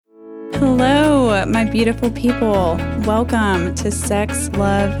Hello, my beautiful people. Welcome to Sex,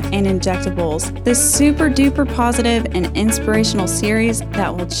 Love, and Injectables, the super duper positive and inspirational series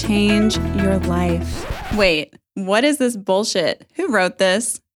that will change your life. Wait, what is this bullshit? Who wrote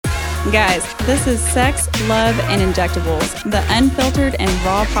this? Guys, this is Sex, Love, and Injectables, the unfiltered and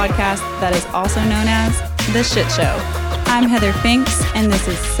raw podcast that is also known as The Shit Show. I'm Heather Finks, and this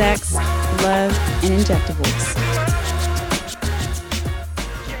is Sex, Love, and Injectables.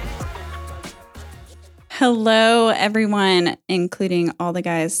 Hello, everyone, including all the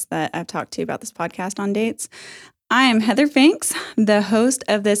guys that I've talked to about this podcast on dates. I am Heather Finks, the host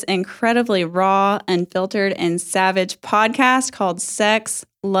of this incredibly raw, unfiltered, and savage podcast called Sex,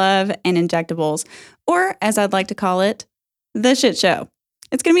 Love, and Injectables, or as I'd like to call it, The Shit Show.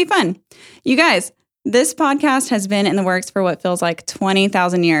 It's going to be fun. You guys, this podcast has been in the works for what feels like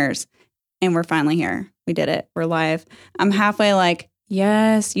 20,000 years, and we're finally here. We did it. We're live. I'm halfway like,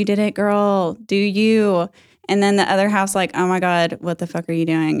 yes, you did it, girl. Do you? And then the other half's like, oh my God, what the fuck are you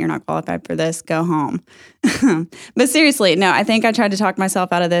doing? You're not qualified for this. Go home. But seriously, no, I think I tried to talk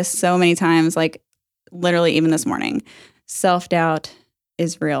myself out of this so many times, like literally even this morning. Self-doubt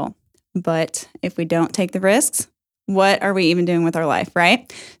is real. But if we don't take the risks, what are we even doing with our life,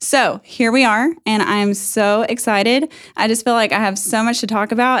 right? So here we are, and I'm so excited. I just feel like I have so much to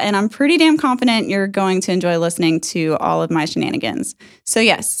talk about, and I'm pretty damn confident you're going to enjoy listening to all of my shenanigans. So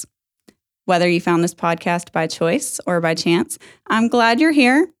yes, whether you found this podcast by choice or by chance, I'm glad you're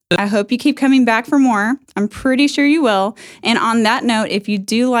here. I hope you keep coming back for more. I'm pretty sure you will. And on that note, if you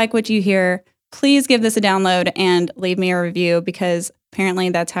do like what you hear, please give this a download and leave me a review, because apparently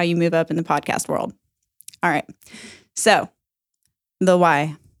that's how you move up in the podcast world. All right. So, the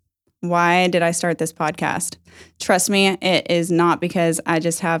why. Why did I start this podcast? Trust me, it is not because I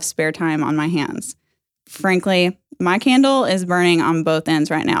just have spare time on my hands. Frankly, my candle is burning on both ends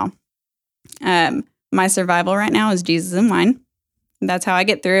right now. My survival right now is Jesus and wine. That's how I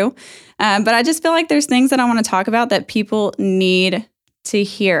get through. But I just feel like there's things that I want to talk about that people need to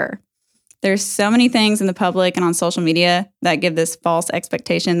hear. There's so many things in the public and on social media that give this false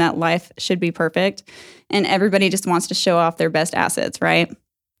expectation that life should be perfect, and everybody just wants to show off their best assets, right?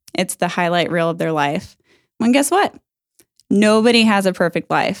 It's the highlight reel of their life. When guess what? Nobody has a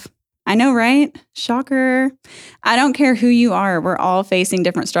perfect life. I know, right? Shocker. I don't care who you are. We're all facing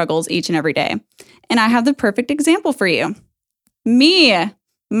different struggles each and every day. And I have the perfect example for you. Me.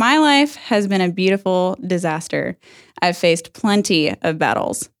 My life has been a beautiful disaster. I've faced plenty of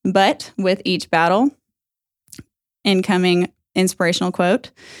battles, but with each battle, incoming inspirational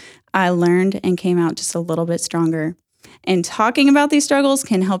quote, I learned and came out just a little bit stronger. And talking about these struggles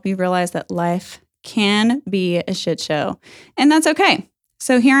can help you realize that life can be a shit show, and that's okay.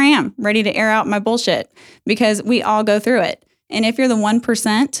 So here I am, ready to air out my bullshit, because we all go through it. And if you're the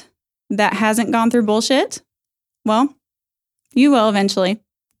 1% that hasn't gone through bullshit, well, you will eventually.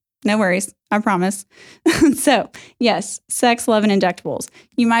 No worries. I promise. So, yes, sex, love, and injectables.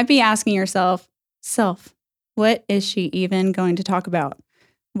 You might be asking yourself, what is she even going to talk about?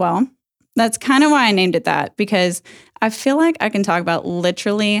 Well, that's kind of why I named it that, because I feel like I can talk about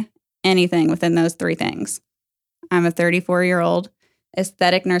literally anything within those three things. I'm a 34-year-old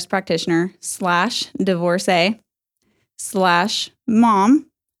aesthetic nurse practitioner / divorcee / mom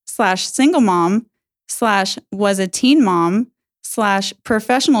 / single mom / was a teen mom /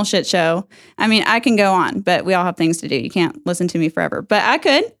 professional shit show. I mean, I can go on, but we all have things to do. You can't listen to me forever, but I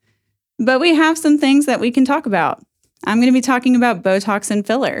could. But we have some things that we can talk about. I'm going to be talking about Botox and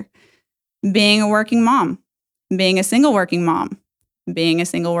filler, being a working mom, being a single working mom,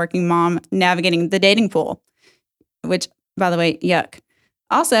 navigating the dating pool, which, by the way, yuck.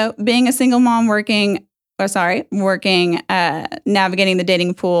 Also, being a single mom navigating the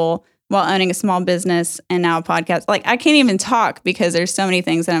dating pool while owning a small business and now a podcast. Like, I can't even talk because there's so many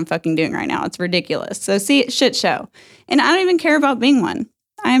things that I'm fucking doing right now. It's ridiculous. So see, shit show. And I don't even care about being one.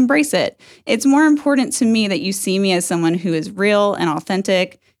 I embrace it. It's more important to me that you see me as someone who is real and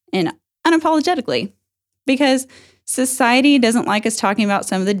authentic and unapologetically, because society doesn't like us talking about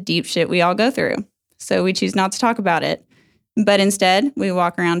some of the deep shit we all go through. So we choose not to talk about it. But instead, we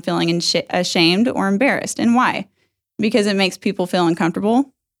walk around feeling ashamed or embarrassed. And why? Because it makes people feel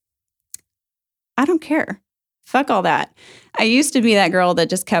uncomfortable. I don't care. Fuck all that. I used to be that girl that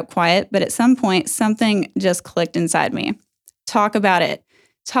just kept quiet, but at some point, something just clicked inside me. Talk about it.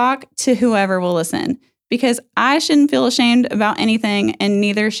 Talk to whoever will listen, because I shouldn't feel ashamed about anything, and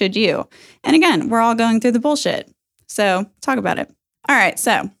neither should you. And again, we're all going through the bullshit. So talk about it. All right.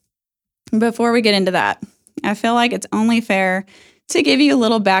 So before we get into that, I feel like it's only fair to give you a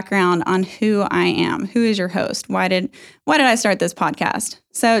little background on who I am, who is your host, why did I start this podcast?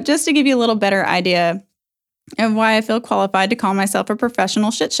 So just to give you a little better idea of why I feel qualified to call myself a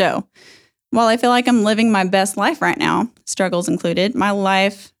professional shit show. While I feel like I'm living my best life right now, struggles included, my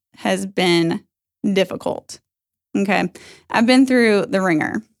life has been difficult. Okay. I've been through the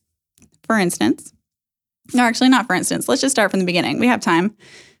ringer. For instance, no, actually not for instance. Let's just start from the beginning. We have time.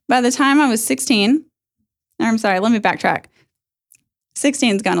 By the time I was 16, or I'm sorry, let me backtrack.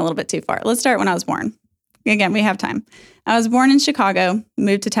 16's gone a little bit too far. Let's start when I was born. Again, we have time. I was born in Chicago,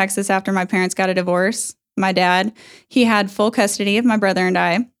 moved to Texas after my parents got a divorce. My dad, he had full custody of my brother and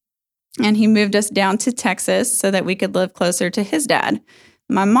I, and he moved us down to Texas so that we could live closer to his dad.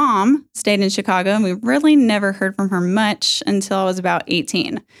 My mom stayed in Chicago, and we really never heard from her much until I was about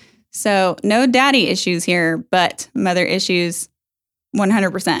 18. So no daddy issues here, but mother issues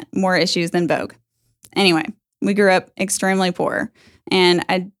 100%, more issues than Vogue. Anyway, we grew up extremely poor, and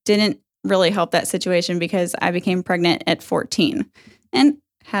I didn't really help that situation because I became pregnant at 14 and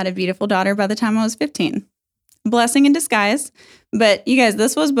had a beautiful daughter by the time I was 15. Blessing in disguise. But you guys,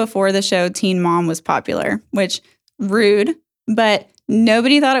 this was before the show Teen Mom was popular, which rude, but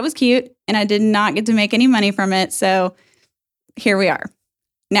nobody thought it was cute, and I did not get to make any money from it. So here we are.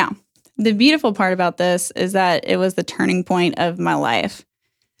 Now, the beautiful part about this is that it was the turning point of my life.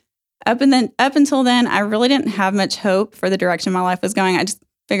 Up until then, I really didn't have much hope for the direction my life was going. I just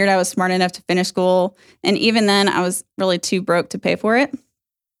figured I was smart enough to finish school. And even then, I was really too broke to pay for it.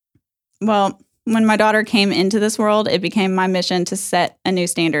 Well, when my daughter came into this world, it became my mission to set a new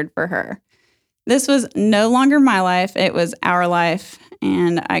standard for her. This was no longer my life. It was our life.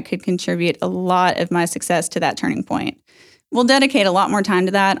 And I could contribute a lot of my success to that turning point. We'll dedicate a lot more time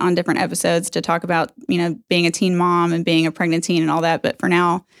to that on different episodes to talk about, being a teen mom and being a pregnant teen and all that. But for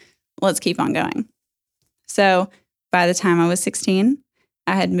now, let's keep on going. So by the time I was 16,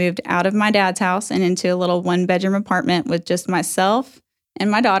 I had moved out of my dad's house and into a little one-bedroom apartment with just myself and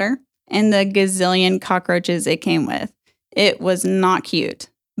my daughter and the gazillion cockroaches it came with. It was not cute,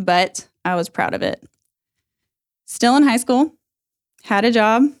 but I was proud of it. Still in high school, had a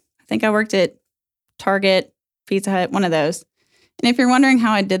job. I think I worked at Target, Pizza Hut, one of those. And if you're wondering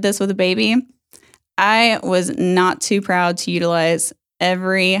how I did this with a baby, I was not too proud to utilize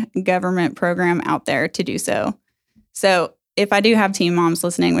every government program out there to do so. So if I do have teen moms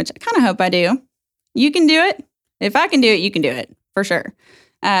listening, which I kind of hope I do, you can do it. If I can do it, you can do it for sure.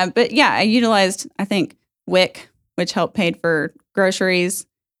 But yeah, I utilized, I think, WIC, which helped pay for groceries,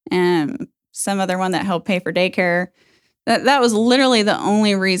 and some other one that helped pay for daycare. That was literally the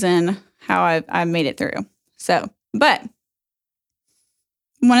only reason how I made it through. So, but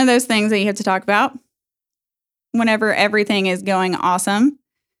one of those things that you have to talk about whenever everything is going awesome,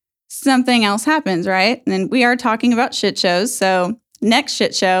 something else happens, right? And we are talking about shit shows. So next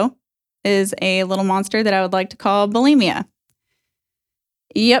shit show is a little monster that I would like to call bulimia.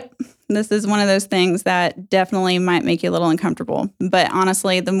 Yep, this is one of those things that definitely might make you a little uncomfortable. But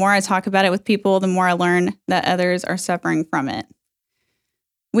honestly, the more I talk about it with people, the more I learn that others are suffering from it.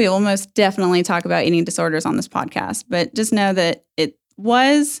 We will most definitely talk about eating disorders on this podcast, but just know that it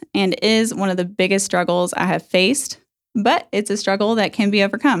was and is one of the biggest struggles I have faced, but it's a struggle that can be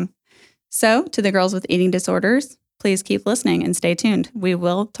overcome. So to the girls with eating disorders, please keep listening and stay tuned. We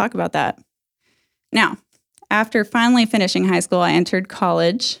will talk about that. Now, after finally finishing high school, I entered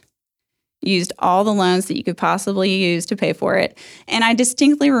college, used all the loans that you could possibly use to pay for it. And I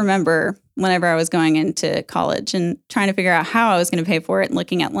distinctly remember whenever I was going into college and trying to figure out how I was going to pay for it and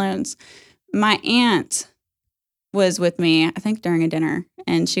looking at loans. My aunt was with me, I think during a dinner,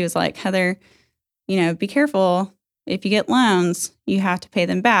 and she was like, Heather, be careful. If you get loans, you have to pay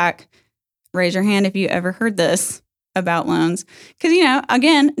them back. Raise your hand if you ever heard this about loans. Because,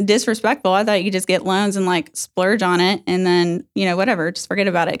 again, disrespectful. I thought you could just get loans and splurge on it and then, whatever, just forget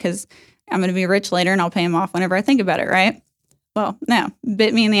about it because I'm going to be rich later and I'll pay them off whenever I think about it, right? Well, no,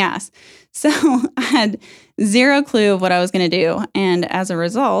 bit me in the ass. So I had zero clue of what I was going to do. And as a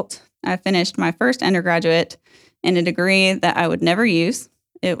result, I finished my first undergraduate in a degree that I would never use.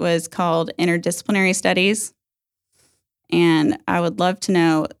 It was called Interdisciplinary Studies. And I would love to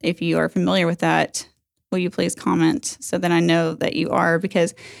know if you are familiar with that. Will you please comment so that I know that you are?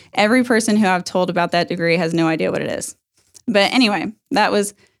 Because every person who I've told about that degree has no idea what it is. But anyway, that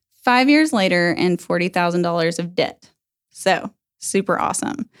was 5 years later and $40,000 of debt. So super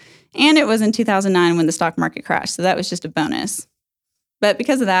awesome. And it was in 2009 when the stock market crashed. So that was just a bonus. But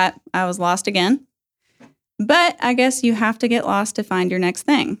because of that, I was lost again. But I guess you have to get lost to find your next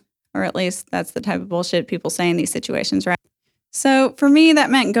thing. Or at least that's the type of bullshit people say in these situations, right? So for me, that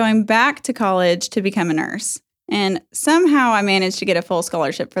meant going back to college to become a nurse. And somehow I managed to get a full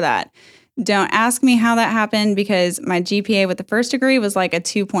scholarship for that. Don't ask me how that happened because my GPA with the first degree was like a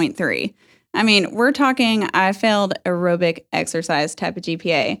 2.3. I mean, we're talking I failed aerobic exercise type of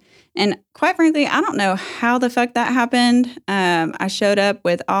GPA. And quite frankly, I don't know how the fuck that happened. I showed up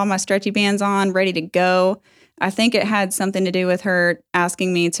with all my stretchy bands on, ready to go. I think it had something to do with her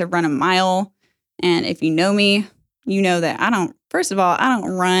asking me to run a mile. And if you know me, you know that first of all, I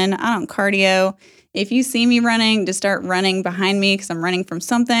don't run, I don't cardio. If you see me running, just start running behind me because I'm running from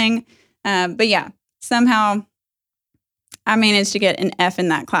something. But yeah, somehow I managed to get an F in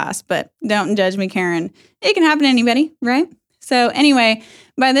that class, but don't judge me, Karen. It can happen to anybody, right? So anyway,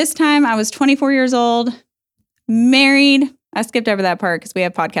 by this time I was 24 years old, married. I skipped over that part because we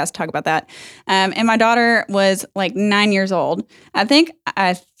have podcasts to talk about that. And my daughter was like 9 years old. I think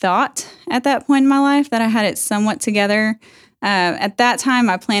I thought at that point in my life that I had it somewhat together. At that time,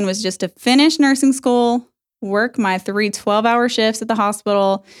 my plan was just to finish nursing school, work my 3 12-hour shifts at the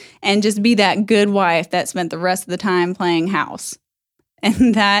hospital, and just be that good wife that spent the rest of the time playing house.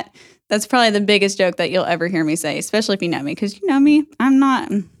 And that's probably the biggest joke that you'll ever hear me say, especially if you know me, because you know me, I'm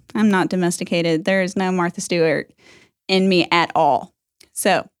not domesticated. There is no Martha Stewart in me at all.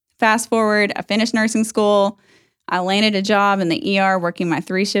 So fast forward, I finished nursing school. I landed a job in the ER working my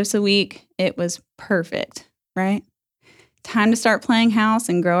 3 shifts a week. It was perfect, right? Time to start playing house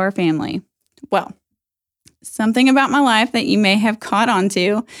and grow our family. Well, something about my life that you may have caught on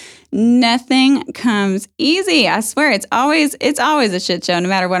to, nothing comes easy. I swear it's always a shit show no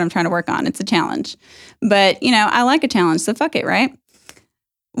matter what I'm trying to work on. It's a challenge. But, I like a challenge, so fuck it, right?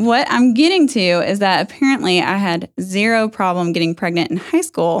 What I'm getting to is that apparently I had zero problem getting pregnant in high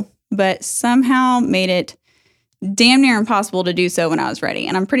school, but somehow made it damn near impossible to do so when I was ready.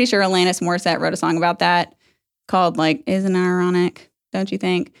 And I'm pretty sure Alanis Morissette wrote a song about that called like, Isn't It Ironic? Don't you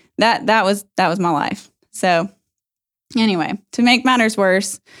think? That was my life. So anyway, to make matters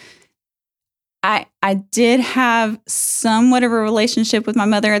worse, I did have somewhat of a relationship with my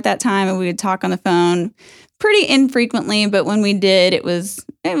mother at that time, and we would talk on the phone pretty infrequently, but when we did, it was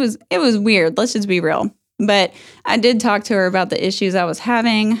weird. Let's just be real. But I did talk to her about the issues I was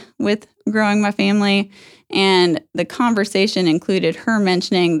having with growing my family, and the conversation included her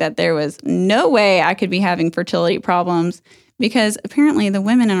mentioning that there was no way I could be having fertility problems because apparently the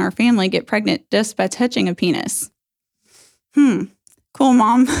women in our family get pregnant just by touching a penis. Cool,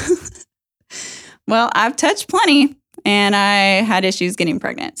 Mom. Well, I've touched plenty, and I had issues getting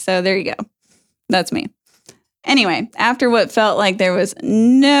pregnant. So there you go. That's me. Anyway, after what felt like there was a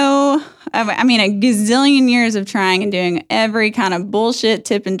gazillion years of trying and doing every kind of bullshit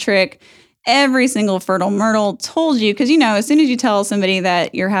tip and trick, every single fertile myrtle told you, because, as soon as you tell somebody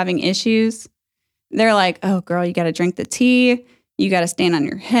that you're having issues, they're like, oh, girl, you got to drink the tea. You got to stand on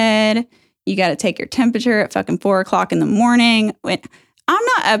your head. You got to take your temperature at fucking 4 o'clock in the morning. I'm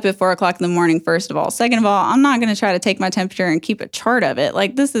not up at 4 o'clock in the morning, first of all. Second of all, I'm not going to try to take my temperature and keep a chart of it.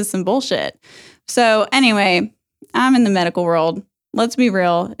 Like, this is some bullshit. So anyway, I'm in the medical world. Let's be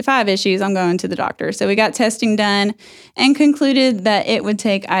real. If I have issues, I'm going to the doctor. So we got testing done and concluded that it would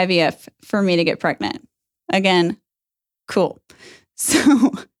take IVF for me to get pregnant. Again, cool.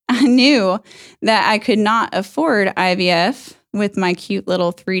 So I knew that I could not afford IVF with my cute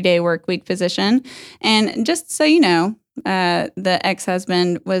little 3-day work week position. And just so you know, the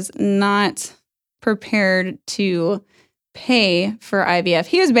ex-husband was not prepared to pay for IVF.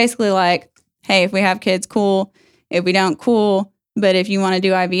 He was basically like, hey, if we have kids, cool. If we don't, cool. But if you want to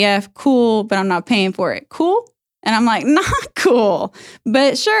do IVF, cool, but I'm not paying for it. Cool? And I'm like, not cool,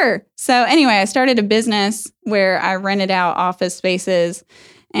 but sure. So anyway, I started a business where I rented out office spaces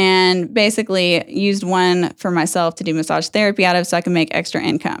and basically used one for myself to do massage therapy out of so I can make extra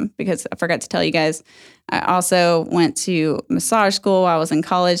income. Because I forgot to tell you guys, I also went to massage school while I was in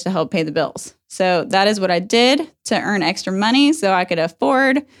college to help pay the bills. So that is what I did to earn extra money so I could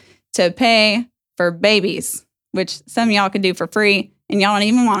afford to pay for babies, which some of y'all could do for free, and y'all don't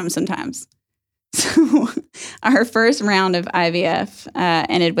even want them sometimes. So our first round of IVF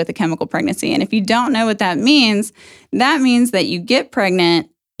ended with a chemical pregnancy. And if you don't know what that means that you get pregnant,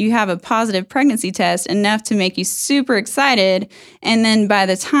 you have a positive pregnancy test enough to make you super excited. And then by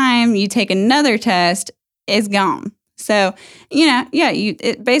the time you take another test, it's gone. So,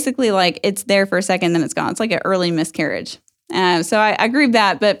 it basically like it's there for a second, then it's gone. It's like an early miscarriage. So I grieve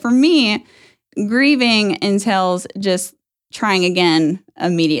that. But for me, grieving entails just trying again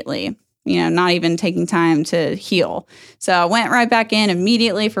immediately, not even taking time to heal. So I went right back in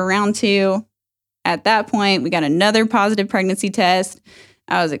immediately for round 2. At that point, we got another positive pregnancy test.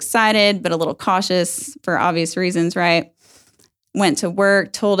 I was excited, but a little cautious for obvious reasons, right? went to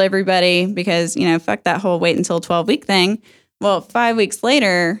work, told everybody because, fuck that whole wait until 12-week thing. Well, 5 weeks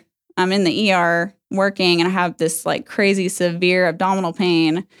later, I'm in the ER working and I have this like crazy severe abdominal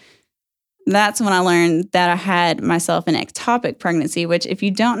pain. That's when I learned that I had myself an ectopic pregnancy, which if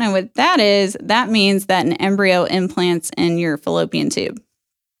you don't know what that is, that means that an embryo implants in your fallopian tube.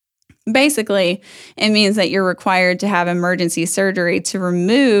 Basically, it means that you're required to have emergency surgery to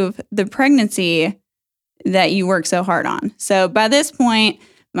remove the pregnancy that you work so hard on. So by this point,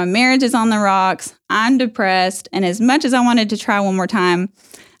 my marriage is on the rocks. I'm depressed. And as much as I wanted to try one more time,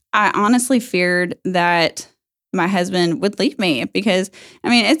 I honestly feared that my husband would leave me because,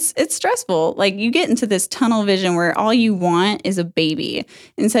 it's stressful. Like you get into this tunnel vision where all you want is a baby.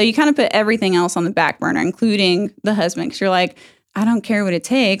 And so you kind of put everything else on the back burner, including the husband, because you're like, I don't care what it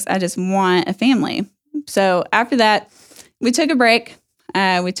takes. I just want a family. So after that, we took a break.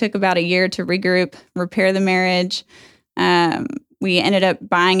 We took about a year to regroup, repair the marriage. We ended up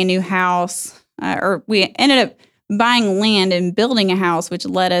buying a new house, or we ended up buying land and building a house, which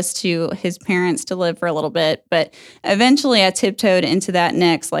led us to his parents to live for a little bit. But eventually I tiptoed into that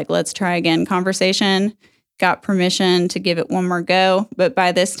next, like, let's try again conversation, got permission to give it one more go. But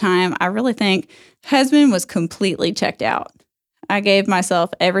by this time, I really think husband was completely checked out. I gave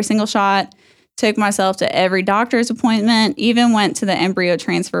myself every single shot, took myself to every doctor's appointment, even went to the embryo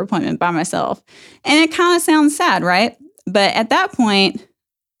transfer appointment by myself. And it kind of sounds sad, right? But at that point,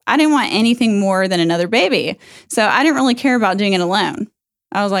 I didn't want anything more than another baby. So I didn't really care about doing it alone.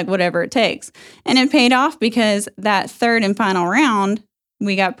 I was like, whatever it takes. And it paid off because that third and final round,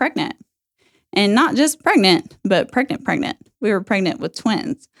 we got pregnant. And not just pregnant, but pregnant. We were pregnant with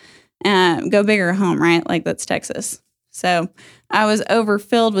twins. Go big or home, right? Like that's Texas. So I was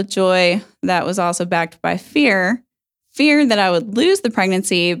overfilled with joy that was also backed by fear. Fear that I would lose the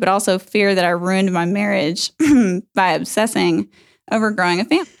pregnancy, but also fear that I ruined my marriage by obsessing over growing a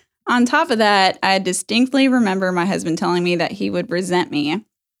family. On top of that, I distinctly remember my husband telling me that he would resent me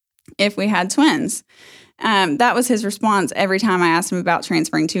if we had twins. That was his response every time I asked him about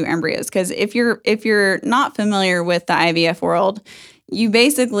transferring 2 embryos. Because if you're not familiar with the IVF world, you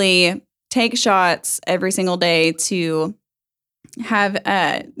basically take shots every single day to have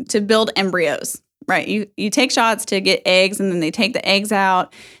to build embryos. Right. You take shots to get eggs, and then they take the eggs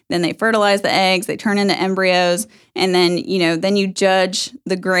out, then they fertilize the eggs, they turn into embryos, and then, then you judge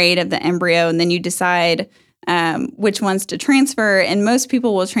the grade of the embryo, and then you decide which ones to transfer. And most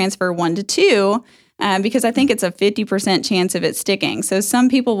people will transfer 1 to 2 because I think it's a 50% chance of it sticking. So some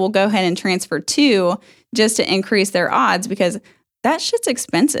people will go ahead and transfer 2 just to increase their odds because that shit's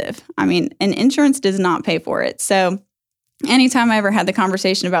expensive. And insurance does not pay for it. So anytime I ever had the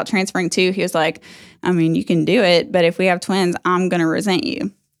conversation about transferring 2, he was like, you can do it, but if we have twins, I'm going to resent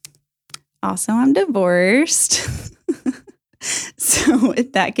you. Also, I'm divorced. So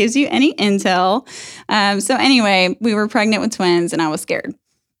if that gives you any intel. So anyway, we were pregnant with twins and I was scared.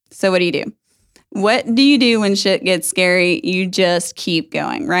 So what do you do? What do you do when shit gets scary? You just keep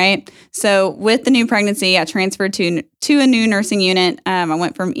going, right? So with the new pregnancy, I transferred to a new nursing unit. I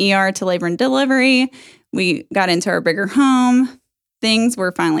went from ER to labor and delivery. We got into our bigger home. Things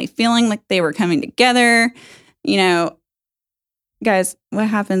were finally feeling like they were coming together. Guys, what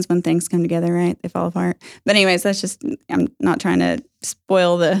happens when things come together, right? They fall apart. But anyways, I'm not trying to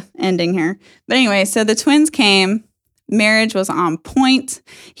spoil the ending here. But anyway, so the twins came. Marriage was on point.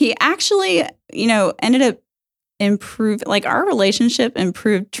 He actually, ended up improving. Like our relationship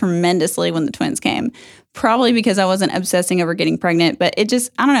improved tremendously when the twins came. Probably because I wasn't obsessing over getting pregnant. But it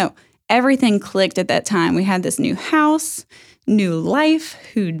just, I don't know. Everything clicked at that time. We had this new house, new life,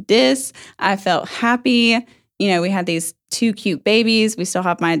 who dis. I felt happy. We had these 2 cute babies. We still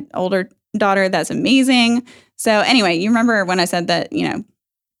have my older daughter. That's amazing. So anyway, you remember when I said that,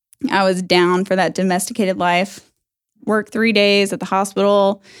 I was down for that domesticated life, work 3 days at the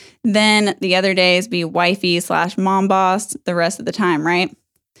hospital, then the other days be wifey/mom boss the rest of the time, right?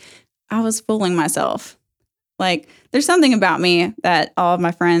 I was fooling myself. Like, there's something about me that all of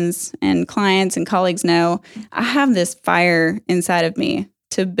my friends and clients and colleagues know. I have this fire inside of me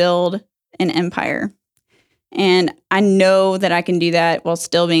to build an empire. And I know that I can do that while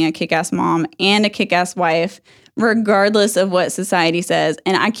still being a kick-ass mom and a kick-ass wife, regardless of what society says.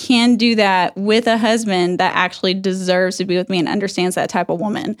 And I can do that with a husband that actually deserves to be with me and understands that type of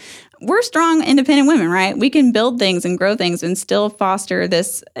woman. We're strong, independent women, right? We can build things and grow things and still foster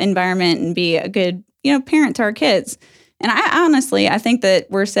this environment and be a good parent to our kids. And I think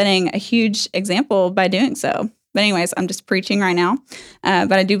that we're setting a huge example by doing so. But anyways, I'm just preaching right now.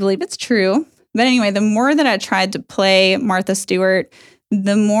 But I do believe it's true. But anyway, the more that I tried to play Martha Stewart,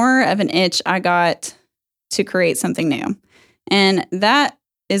 the more of an itch I got to create something new. And that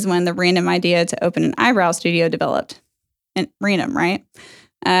is when the random idea to open an eyebrow studio developed. And random, right?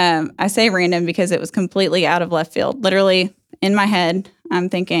 I say random because it was completely out of left field. Literally in my head, I'm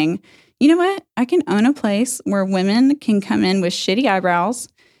thinking, you know what? I can own a place where women can come in with shitty eyebrows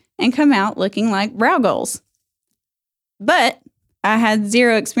and come out looking like brow goals. But I had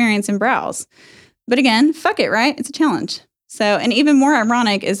zero experience in brows. But again, fuck it, right? It's a challenge. So, and even more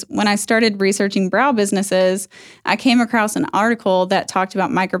ironic is when I started researching brow businesses, I came across an article that talked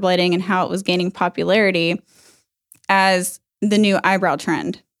about microblading and how it was gaining popularity as the new eyebrow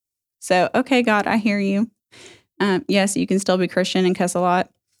trend. So, okay, God, I hear you. Yes, you can still be Christian and cuss a lot.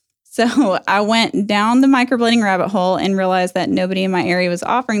 So I went down the microblading rabbit hole and realized that nobody in my area was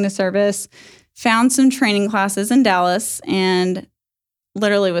offering the service, found some training classes in Dallas, and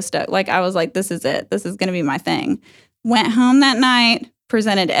literally was stuck. Like, I was like, this is it. This is going to be my thing. Went home that night,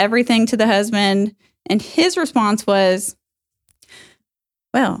 presented everything to the husband, and his response was,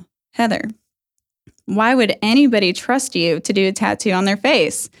 well, Heather, why would anybody trust you to do a tattoo on their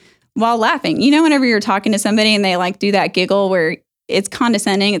face? While laughing. You know, whenever you're talking to somebody and they like do that giggle where it's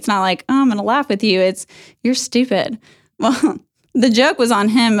condescending, it's not like, oh, I'm going to laugh with you. It's, you're stupid. Well, the joke was on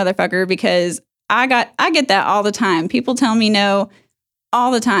him, motherfucker, because I get that all the time. People tell me no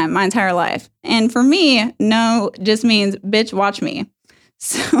all the time, my entire life. And for me, no just means, bitch, watch me.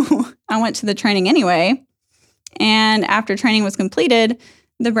 So I went to the training anyway. And after training was completed,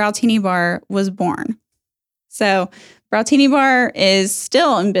 the Browtini Bar was born. So Browtini Bar is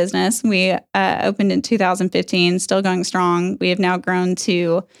still in business. We opened in 2015, still going strong. We have now grown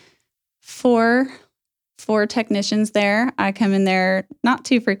to four technicians there. I come in there not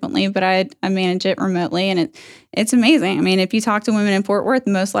too frequently, but I manage it remotely, and it's amazing. I mean, if you talk to women in Fort Worth,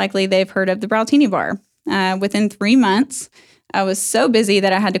 most likely they've heard of the Browtini Bar. Within 3 months, I was so busy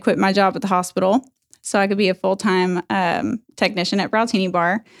that I had to quit my job at the hospital so I could be a full-time technician at Browtini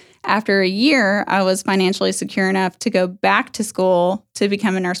Bar. After a year, I was financially secure enough to go back to school to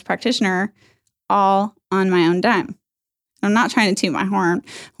become a nurse practitioner, all on my own dime. I'm not trying to toot my horn.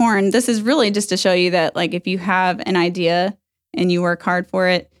 This is really just to show you that, like, if you have an idea and you work hard for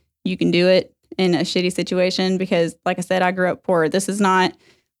it, you can do it in a shitty situation. Because, like I said, I grew up poor. This is not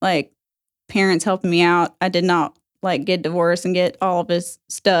like parents helping me out. I did not like get divorced and get all of this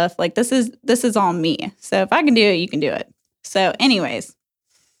stuff. Like, this is all me. So if I can do it, you can do it. So, anyways.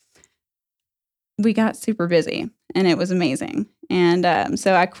 We got super busy and it was amazing. And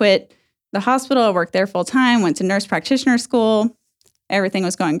so I quit the hospital. I worked there full time, went to nurse practitioner school. Everything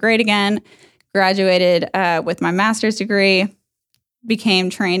was going great again. Graduated with my master's degree, became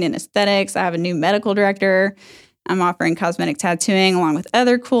trained in aesthetics. I have a new medical director. I'm offering cosmetic tattooing along with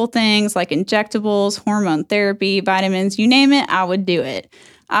other cool things like injectables, hormone therapy, vitamins, you name it, I would do it.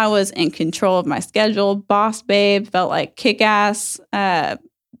 I was in control of my schedule, boss babe, felt like kick-ass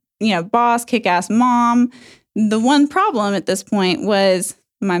boss, kick-ass mom. The one problem at this point was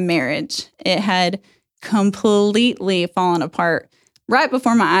my marriage. It had completely fallen apart right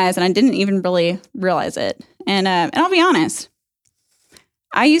before my eyes, and I didn't even really realize it. And I'll be honest,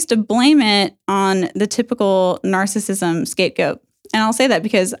 I used to blame it on the typical narcissism scapegoat. And I'll say that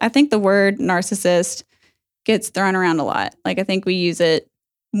because I think the word narcissist gets thrown around a lot. Like, I think we use it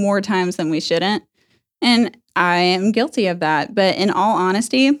more times than we shouldn't. And I am guilty of that. But in all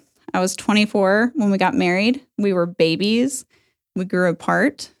honesty, I was 24 when we got married. We were babies. We grew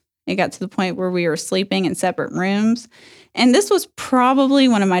apart. It got to the point where we were sleeping in separate rooms. And this was probably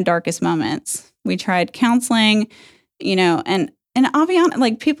one of my darkest moments. We tried counseling, and I'll be honest,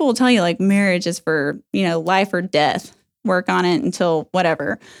 like, people will tell you, like, marriage is for, life or death. Work on it until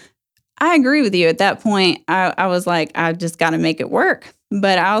whatever. I agree with you. At that point, I was like, I just got to make it work.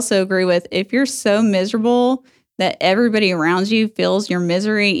 But I also agree with, if you're so miserable that everybody around you feels your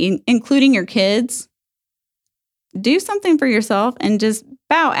misery, including your kids, do something for yourself and just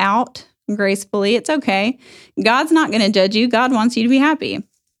bow out gracefully. It's okay. God's not going to judge you. God wants you to be happy.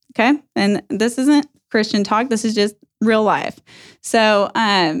 Okay. And this isn't Christian talk. This is just real life. So,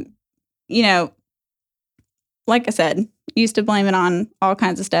 like I said, used to blame it on all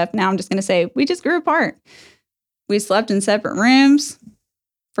kinds of stuff. Now I'm just going to say, we just grew apart. We slept in separate rooms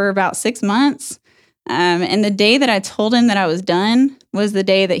for about 6 months. And the day that I told him that I was done was the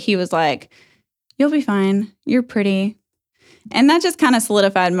day that he was like, you'll be fine. You're pretty. And that just kind of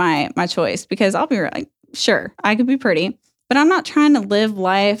solidified my choice, because I'll be like, sure, I could be pretty, but I'm not trying to live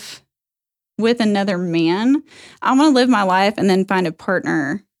life with another man. I want to live my life and then find a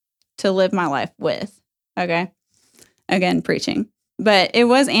partner to live my life with. Okay. Again, preaching. But it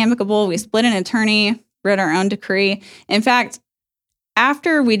was amicable. We split an attorney, wrote our own decree. In fact,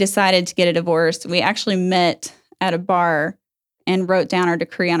 after we decided to get a divorce, we actually met at a bar and wrote down our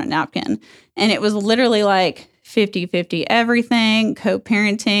decree on a napkin. And it was literally like 50-50 everything,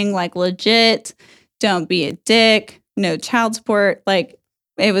 co-parenting, like legit, don't be a dick, no child support. Like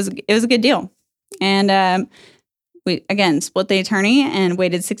it was a good deal. And we, again, split the attorney and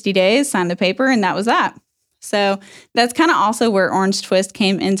waited 60 days, signed the paper, and that was that. So that's kind of also where Orange Twist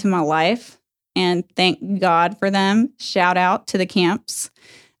came into my life. And thank God for them. Shout out to the Camps.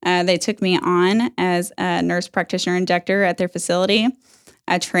 They took me on as a nurse practitioner injector at their facility.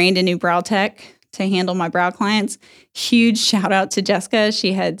 I trained a new brow tech to handle my brow clients. Huge shout out to Jessica.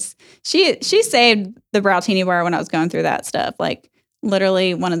 She saved the Brow Teeny Bar when I was going through that stuff. Like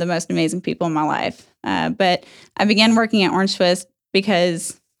literally one of the most amazing people in my life. But I began working at Orange Twist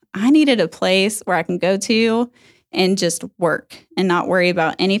because I needed a place where I can go to and just work and not worry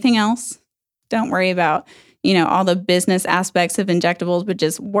about anything else. Don't worry about, all the business aspects of injectables, but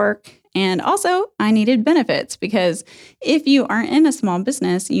just work. And also, I needed benefits because if you are in a small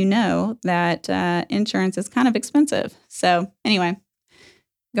business, you know that insurance is kind of expensive. So anyway,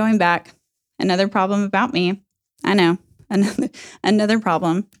 going back, another problem about me. I know, another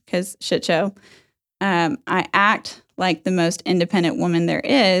problem because shit show. I act like the most independent woman there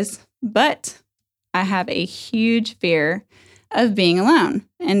is, but I have a huge fear of being alone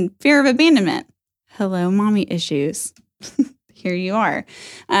and fear of abandonment. Hello, mommy issues. Here you are.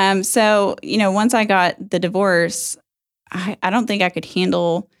 So, once I got the divorce, I don't think I could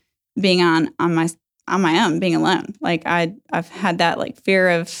handle being on my own, being alone. Like I've had that like fear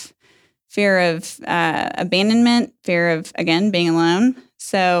of abandonment, fear of, again, being alone.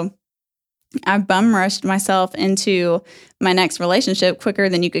 So I bum rushed myself into my next relationship quicker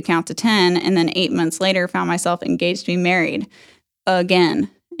than you could count to 10. And then 8 months later, found myself engaged to be married again.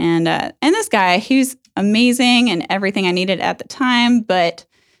 And this guy, he was amazing and everything I needed at the time, but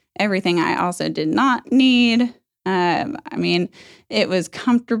everything I also did not need. It was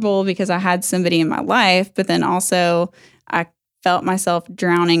comfortable because I had somebody in my life, but then also I felt myself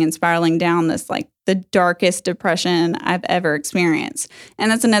drowning and spiraling down this like the darkest depression I've ever experienced. And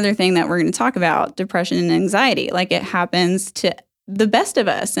that's another thing that we're going to talk about, depression and anxiety. Like it happens to the best of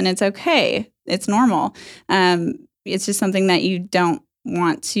us and it's okay. It's normal. It's just something that you don't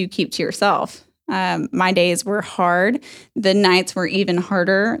want to keep to yourself. My days were hard. The nights were even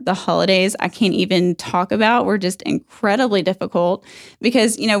harder. The holidays I can't even talk about were just incredibly difficult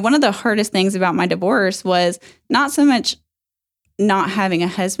because, one of the hardest things about my divorce was not so much not having a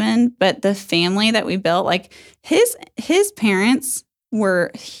husband, but the family that we built. Like his parents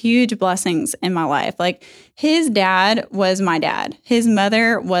were huge blessings in my life. Like his dad was my dad. His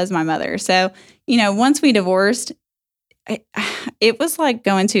mother was my mother. So, once we divorced, it was like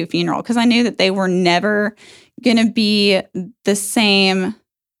going to a funeral because I knew that they were never going to be the same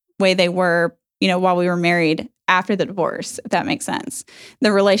way they were, while we were married after the divorce, if that makes sense.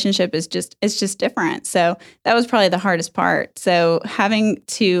 The relationship it's just different. So that was probably the hardest part. So having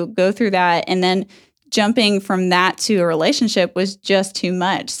to go through that and then jumping from that to a relationship was just too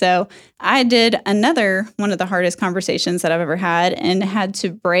much. So I did another one of the hardest conversations that I've ever had and had to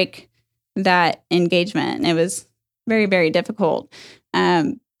break that engagement. And it was very, very difficult.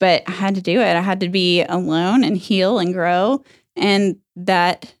 But I had to do it. I had to be alone and heal and grow. And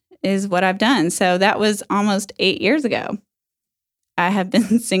that is what I've done. So that was almost 8 years ago. I have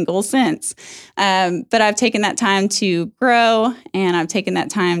been single since. But I've taken that time to grow and I've taken that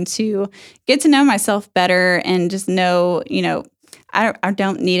time to get to know myself better and just know, I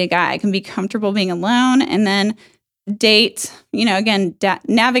don't need a guy. I can be comfortable being alone and then date, again,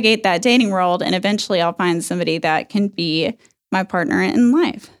 navigate that dating world. And eventually I'll find somebody that can be my partner in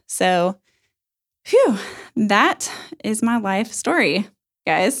life. So, that is my life story,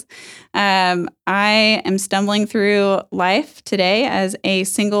 guys. I am stumbling through life today as a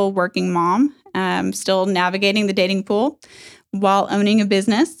single working mom, still navigating the dating pool while owning a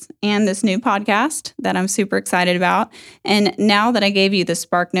business and this new podcast that I'm super excited about. And now that I gave you the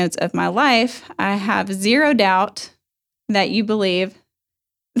spark notes of my life, I have zero doubt that you believe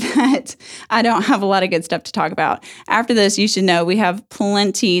that I don't have a lot of good stuff to talk about. After this, you should know we have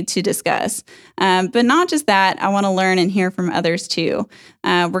plenty to discuss. But not just that, I want to learn and hear from others too.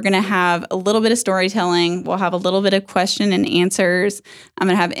 We're going to have a little bit of storytelling. We'll have a little bit of question and answers. I'm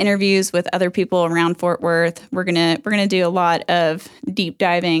going to have interviews with other people around Fort Worth. We're going to do a lot of deep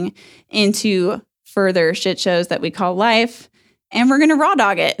diving into further shit shows that we call life, and we're going to raw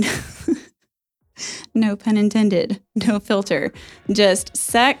dog it. No pun intended, no filter, just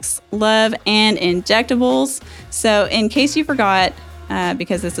sex, love, and injectables. So in case you forgot,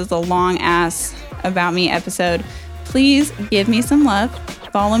 because this is a long ass about me episode, please give me some love.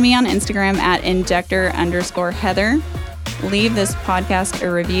 Follow me on Instagram at injector_Heather. leave this podcast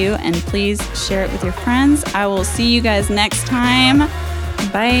a review, and please share it with your friends. I will see you guys next time.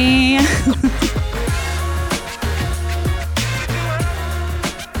 Bye.